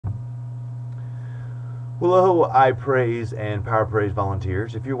Well, hello, iPraise and PowerPraise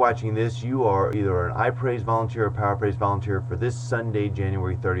volunteers. If you're watching this, you are either an iPraise volunteer or PowerPraise volunteer for this Sunday,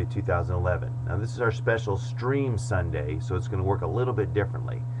 January 30th, 2011. Now, this is our special stream Sunday, so it's going to work a little bit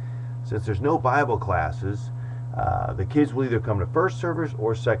differently. Since there's no Bible classes, the kids will either come to first service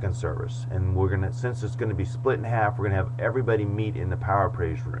or second service, and we're going to, since it's going to be split in half, we're going to have everybody meet in the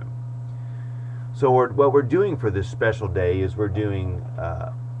PowerPraise room. So what we're doing for this special day is we're doing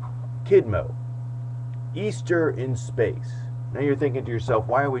Kidmo. Easter in space. Now you're thinking to yourself,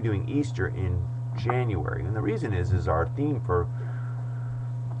 why are we doing Easter in January? And the reason is our theme for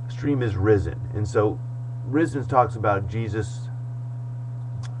stream is risen. And so risen talks about Jesus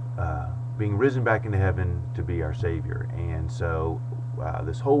being risen back into heaven to be our Savior. And so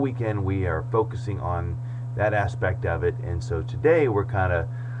this whole weekend we are focusing on that aspect of it. And so today we're kind of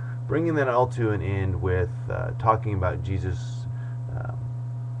bringing that all to an end with talking about Jesus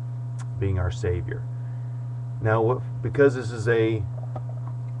being our Savior. Now, because this is a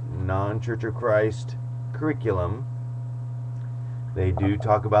non-Church of Christ curriculum, they do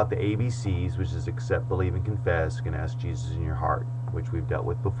talk about the ABCs, which is accept, believe, and confess. You can ask Jesus in your heart, which we've dealt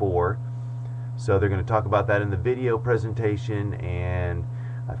with before. So they're going to talk about that in the video presentation, and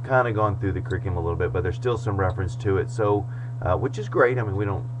I've kind of gone through the curriculum a little bit, but there's still some reference to it. So, which is great. I mean, we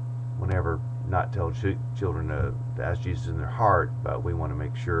don't whenever not tell children to ask Jesus in their heart, but we want to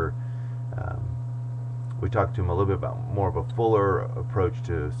make sure we talk to them a little bit about more of a fuller approach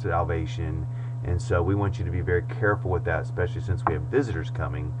to salvation, and so we want you to be very careful with that, especially since we have visitors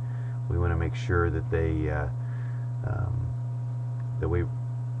coming. We want to make sure that that we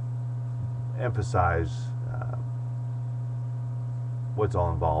emphasize what's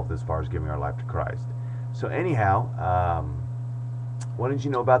all involved as far as giving our life to Christ. So anyhow, wanted you to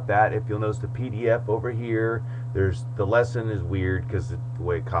know about that. If you'll notice the PDF over here, there's the lesson is weird because the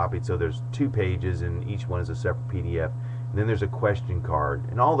way it copied, so there's 2 pages and each one is a separate PDF, and then there's a question card,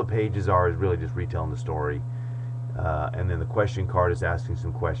 and all the pages is really just retelling the story, and then the question card is asking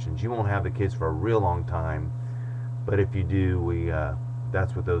some questions. You won't have the kids for a real long time, but if you do,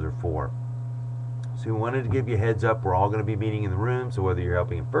 that's what those are for. So we wanted to give you a heads up. We're all going to be meeting in the room, so whether you're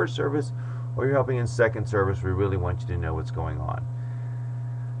helping in first service or you're helping in second service, we really want you to know what's going on.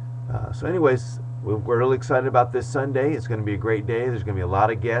 So anyways, we're really excited about this Sunday. It's going to be a great day. There's going to be a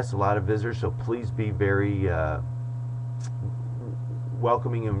lot of guests, a lot of visitors, so please be very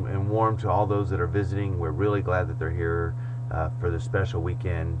welcoming and warm to all those that are visiting. We're really glad that they're here for this special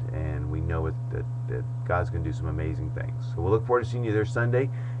weekend, and we know that God's going to do some amazing things. So we'll look forward to seeing you there Sunday.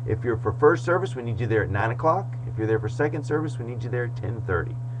 If you're for first service, we need you there at 9 o'clock. If you're there for second service, we need you there at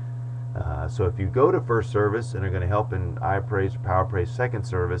 10:30. So if you go to first service and are going to help in iPraise or PowerPraise second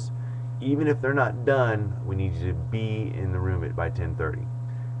service, even if they're not done, we need you to be in the room by 10:30.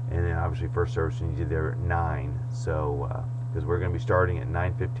 And then obviously first service, we need you there at 9. So because we're going to be starting at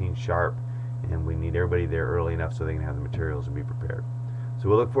 9:15 sharp, and we need everybody there early enough so they can have the materials and be prepared. So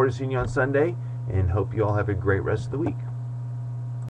we'll look forward to seeing you on Sunday, and hope you all have a great rest of the week.